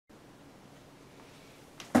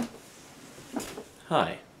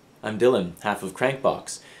Hi, I'm Dylan, half of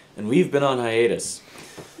Crankbox, and we've been on hiatus.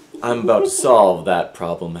 I'm about to solve that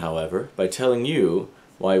problem, however, by telling you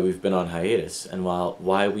why we've been on hiatus and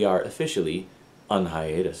why we are officially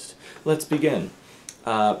unhiatused. Let's begin.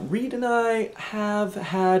 Reed and I have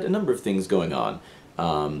had a number of things going on.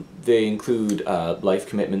 They include life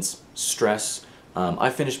commitments, stress. I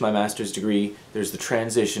finished my master's degree. There's the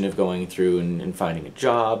transition of going through and finding a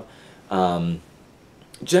job.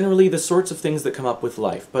 Generally the sorts of things that come up with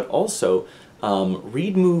life, but also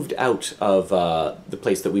Reed moved out of the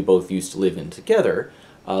place that we both used to live in together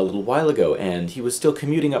a little while ago, and he was still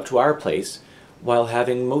commuting up to our place while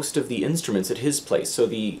having most of the instruments at his place, so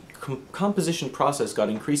the composition process got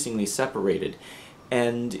increasingly separated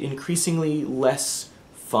and increasingly less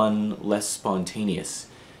fun, less spontaneous.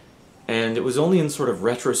 And it was only in sort of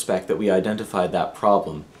retrospect that we identified that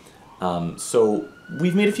problem. So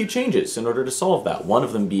we've made a few changes in order to solve that, one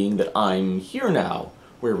of them being that I'm here now,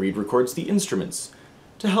 where Reed records the instruments,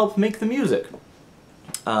 to help make the music.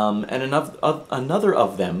 And another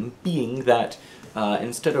of them being that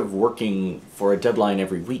instead of working for a deadline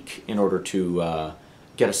every week in order to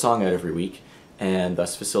get a song out every week, and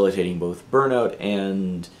thus facilitating both burnout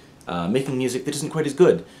and making music that isn't quite as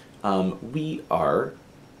good, we are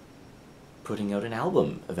putting out an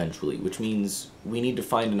album eventually, which means we need to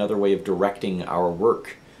find another way of directing our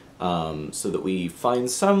work so that we find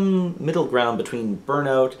some middle ground between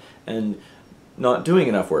burnout and not doing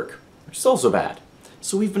enough work, which is also bad.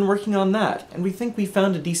 So we've been working on that, and we think we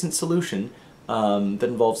found a decent solution that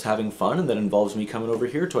involves having fun and that involves me coming over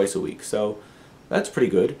here twice a week, so that's pretty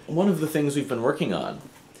good. One of the things we've been working on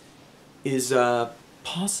is a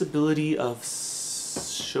possibility of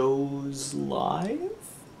shows live?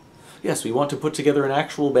 Yes, we want to put together an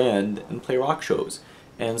actual band and play rock shows.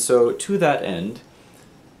 And so, to that end,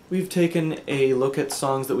 we've taken a look at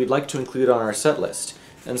songs that we'd like to include on our set list.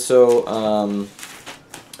 And so, oh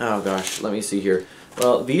gosh, let me see here.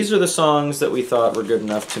 Well, these are the songs that we thought were good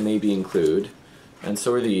enough to maybe include. And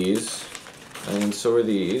so are these. And so are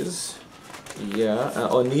these. Yeah.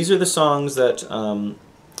 Oh, and these are the songs that,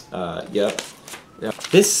 yep.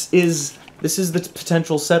 This is the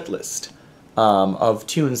potential set list. Of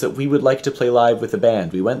tunes that we would like to play live with a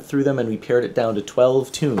band. We went through them and we pared it down to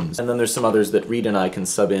 12 tunes. And then there's some others that Reed and I can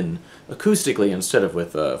sub in acoustically instead of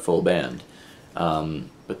with a full band.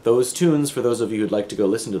 But those tunes, for those of you who'd like to go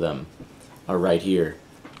listen to them, are right here.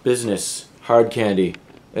 Business, Hard Candy,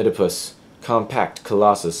 Oedipus, Compact,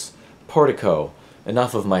 Colossus, Portico,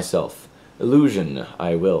 Enough of Myself, Illusion,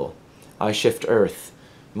 I Will, I Shift Earth,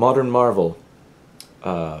 Modern Marvel,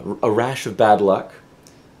 A Rash of Bad Luck,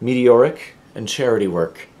 Meteoric, and Charity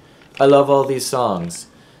Work. I love all these songs.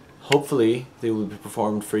 Hopefully they will be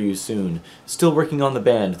performed for you soon. Still working on the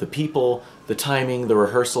band, the people, the timing, the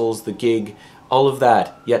rehearsals, the gig, all of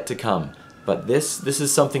that yet to come. But this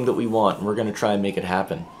is something that we want, and we're going to try and make it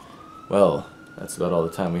happen. Well, that's about all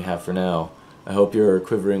the time we have for now. I hope you're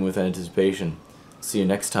quivering with anticipation. See you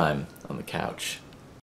next time on the couch.